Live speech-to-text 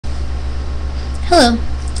Hello.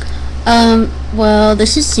 Well,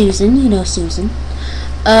 this is Susan. You know Susan.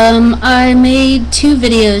 I made 2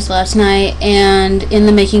 videos last night, and in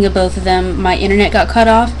the making of both of them, my internet got cut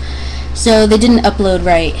off, so they didn't upload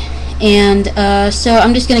right. And so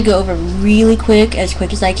I'm just gonna go over really quick, as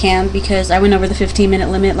I can, because I went over the 15-minute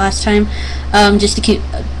limit last time, just to keep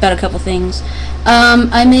about a couple things.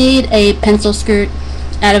 I made a pencil skirt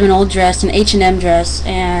out of an old dress, an H&M dress,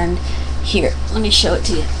 and here, let me show it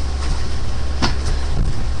to you.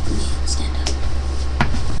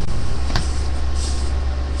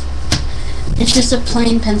 It's just a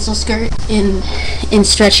plain pencil skirt in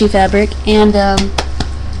stretchy fabric, and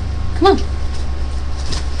come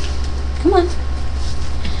on,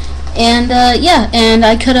 and yeah, and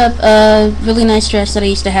I cut up a really nice dress that I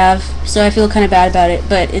used to have, so I feel kind of bad about it,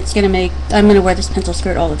 but I'm gonna wear this pencil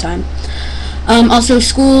skirt all the time. Also,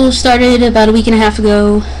 school started about a week and a half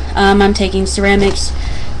ago. I'm taking ceramics,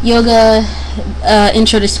 yoga,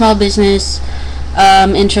 intro to small business,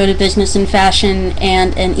 intro to business and fashion,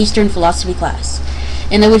 and an Eastern philosophy class.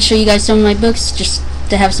 And I would show you guys some of my books just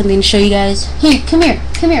to have something to show you guys. Here, come here.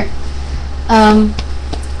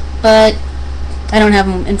 But I don't have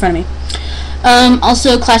them in front of me.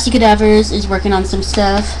 Also, Classy Cadavers is working on some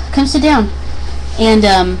stuff. Come sit down. And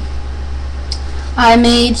I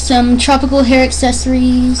made some tropical hair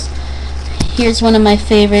accessories. Here's one of my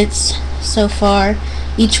favorites so far.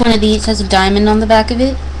 Each one of these has a diamond on the back of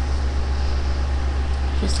it.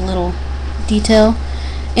 Just a little detail.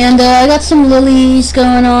 And I got some lilies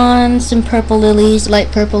going on, some purple lilies,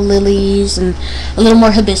 light purple lilies, and a little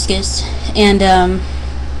more hibiscus. And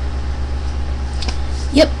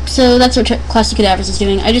yep, so that's what Classy Cadavers is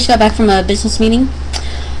doing. I just got back from a business meeting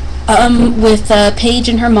with Paige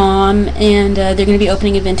and her mom, and they're going to be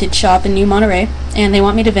opening a vintage shop in New Monterey, and they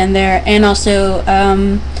want me to vend there, and also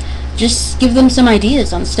just give them some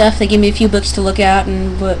ideas on stuff. They gave me a few books to look at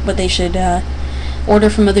and what they should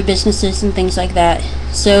order from other businesses and things like that.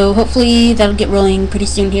 So hopefully that'll get rolling pretty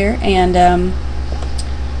soon here, and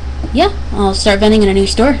yeah, I'll start vending in a new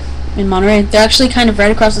store in Monterey. They're actually kind of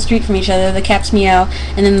right across the street from each other, the Cat's Meow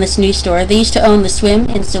and then this new store. They used to own the Swim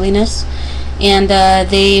in Silliness, and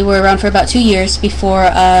they were around for about 2 years before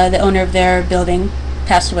the owner of their building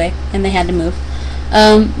passed away and they had to move.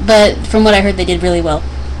 But from what I heard, they did really well.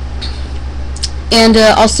 And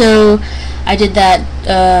also I did that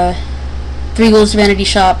The Ghouls Vanity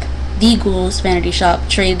Shop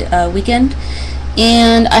trade weekend,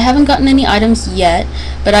 and I haven't gotten any items yet,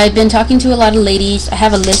 but I've been talking to a lot of ladies. I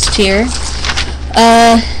have a list here.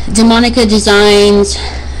 Demonica Designs,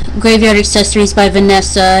 Graveyard Accessories by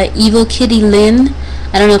Vanessa, Evil Kitty Lynn,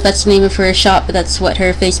 I don't know if that's the name of her shop, but that's what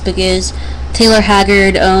her Facebook is. Taylor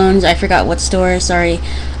Haggard owns, I forgot what store, sorry.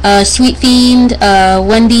 Sweetfiend,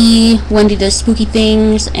 Wendy does spooky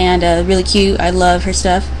things, and really cute, I love her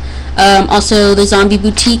stuff. Also the Zombie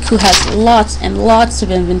Boutique, who has lots and lots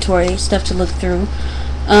of inventory, stuff to look through.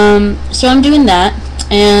 So I'm doing that,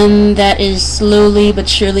 and that is slowly but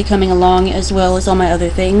surely coming along, as well as all my other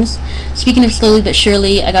things. Speaking of slowly but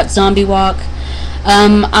surely, I got Zombie Walk.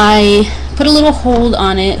 I put a little hold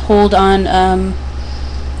on it,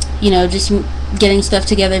 you know, just getting stuff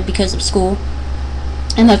together because of school,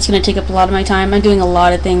 and that's going to take up a lot of my time. I'm doing a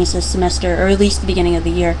lot of things this semester, or at least the beginning of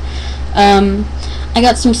the year. I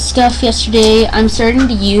got some stuff yesterday. I'm starting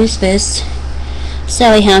to use this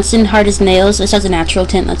Sally Hansen Hard as Nails. This has a natural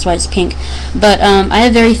tint, that's why it's pink. But I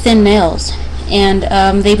have very thin nails, and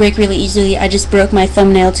they break really easily. I just broke my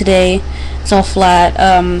thumbnail today. It's all flat.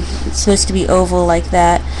 It's supposed to be oval like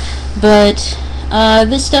that. But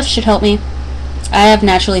this stuff should help me. I have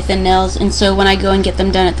naturally thin nails, and so when I go and get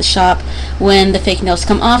them done at the shop, when the fake nails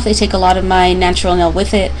come off, they take a lot of my natural nail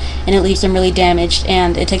with it, and it leaves them really damaged,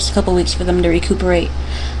 and it takes a couple weeks for them to recuperate.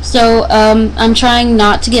 So I'm trying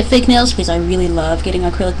not to get fake nails because I really love getting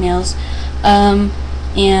acrylic nails,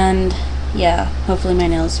 and yeah, hopefully my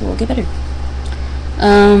nails will get better.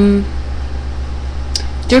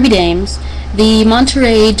 Derby Dames. The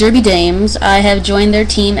Monterey Derby Dames, I have joined their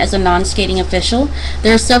team as a non-skating official.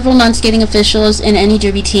 There are several non-skating officials in any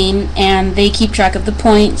derby team, and they keep track of the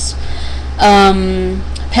points,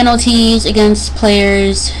 penalties against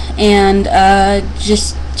players, and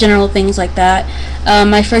just general things like that.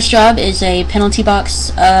 My first job is a penalty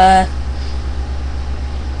box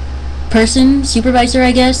supervisor,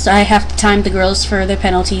 I guess. I have to time the girls for their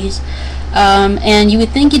penalties. And you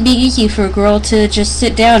would think it'd be easy for a girl to just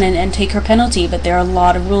sit down and take her penalty, but there are a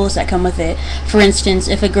lot of rules that come with it. For instance,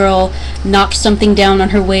 if a girl knocks something down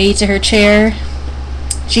on her way to her chair,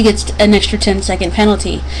 she gets an extra 10-second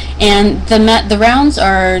penalty. And the rounds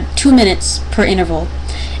are 2 minutes per interval,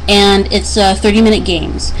 and it's 30-minute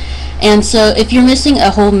games. And so if you're missing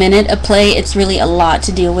a whole minute of play, it's really a lot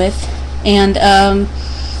to deal with. And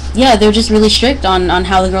yeah, they're just really strict on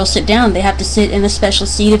how the girls sit down. They have to sit in a special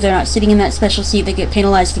seat. If they're not sitting in that special seat, they get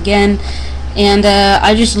penalized again. And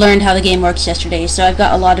I just learned how the game works yesterday, so I've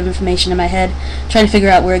got a lot of information in my head, trying to figure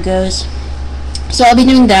out where it goes. So I'll be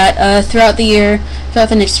doing that throughout the year, throughout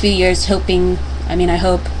the next few years, hoping, I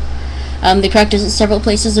hope. They practice at several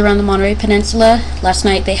places around the Monterey Peninsula. Last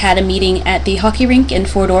night they had a meeting at the hockey rink in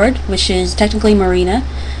Fort Ord, which is technically Marina,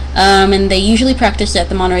 and they usually practice at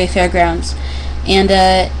the Monterey Fairgrounds. And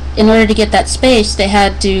in order to get that space, they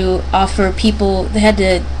had to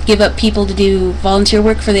give up people to do volunteer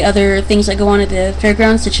work for the other things that go on at the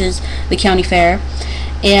fairgrounds, such as the county fair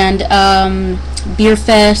and beer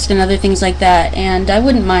fest and other things like that. And I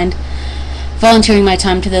wouldn't mind volunteering my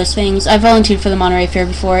time to those things. I volunteered for the Monterey Fair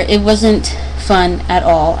before. It wasn't fun at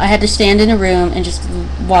all. I had to stand in a room and just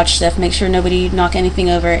watch stuff, make sure nobody knocked anything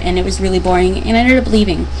over, and it was really boring, and I ended up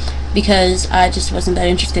leaving because I just wasn't that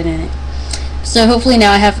interested in it. So hopefully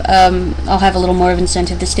now I'll have a little more of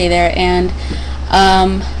incentive to stay there. And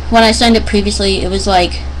when I signed up previously, it was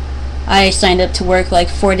like I signed up to work like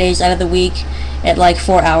 4 days out of the week at like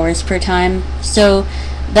 4 hours per time. So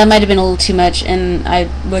that might have been a little too much, and I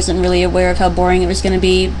wasn't really aware of how boring it was going to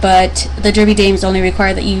be. But the Derby Dames only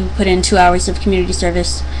require that you put in 2 hours of community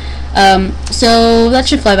service. So that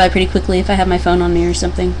should fly by pretty quickly if I have my phone on me or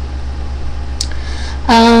something.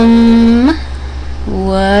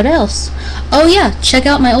 What else? Oh yeah, check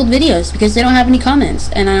out my old videos, because they don't have any comments,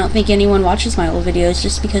 and I don't think anyone watches my old videos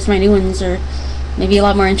just because my new ones are maybe a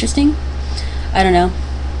lot more interesting. I don't know.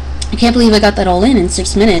 I can't believe I got that all in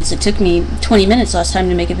 6 minutes. It took me 20 minutes last time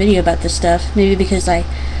to make a video about this stuff, maybe because I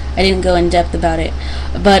didn't go in depth about it.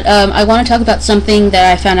 But I want to talk about something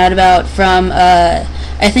that I found out about from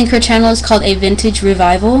I think her channel is called A Vintage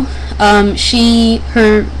Revival.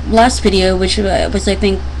 Her last video, which was I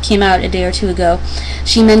think came out a day or two ago,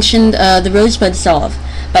 she mentioned the Rosebud Salve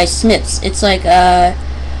by Smith's. It's like a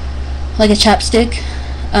chapstick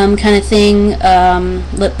kind of thing,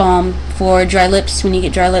 lip balm for dry lips, when you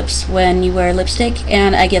get dry lips when you wear lipstick,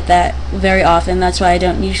 and I get that very often. That's why I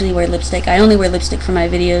don't usually wear lipstick. I only wear lipstick for my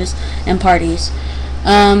videos and parties.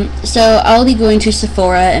 So I'll be going to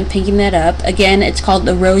Sephora and picking that up. Again, it's called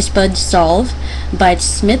the Rosebud Salve by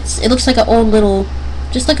Smith's. It looks like an old little,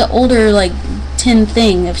 just like an older like tin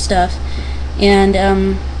thing of stuff, and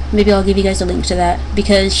maybe I'll give you guys a link to that,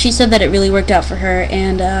 because she said that it really worked out for her,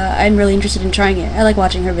 and I'm really interested in trying it. I like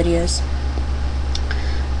watching her videos.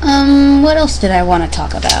 What else did I want to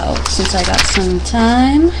talk about since I got some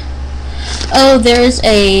time? Oh, there's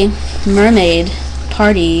a mermaid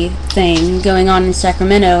party thing going on in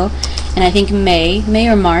Sacramento, and I think May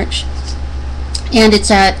or March, and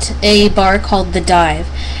it's at a bar called The Dive,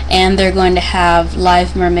 and they're going to have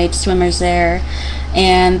live mermaid swimmers there,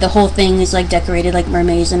 and the whole thing is like decorated like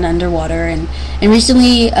mermaids and underwater. And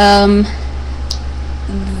recently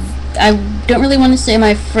I don't really want to say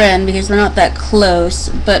my friend because we're not that close,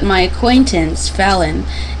 but my acquaintance Fallon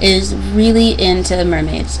is really into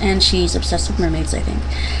mermaids, and she's obsessed with mermaids, I think.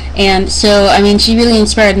 And so I mean, she really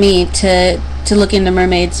inspired me to look into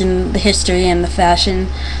mermaids and the history and the fashion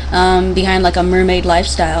behind like a mermaid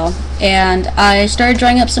lifestyle, and I started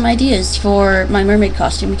drawing up some ideas for my mermaid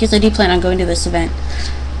costume, because I do plan on going to this event.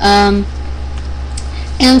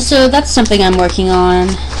 And so that's something I'm working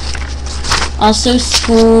on. Also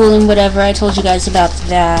school and whatever, I told you guys about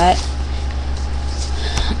that.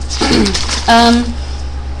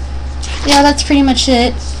 Yeah, that's pretty much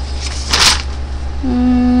it.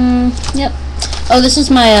 Yep. Oh, this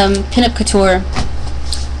is my pinup couture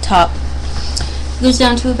top. It goes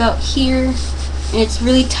down to about here, and it's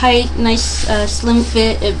really tight, nice slim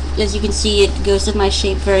fit. As you can see, it goes with my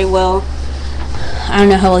shape very well. I don't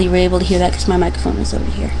know how well you were able to hear that because my microphone is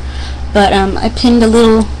over here. But I pinned a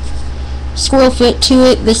little squirrel foot to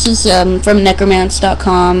it. This is from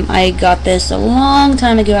necromance.com. I got this a long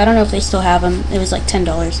time ago. I don't know if they still have them. It was like $10.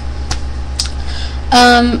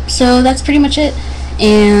 So that's pretty much it,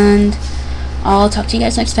 and I'll talk to you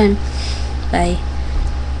guys next time. Bye.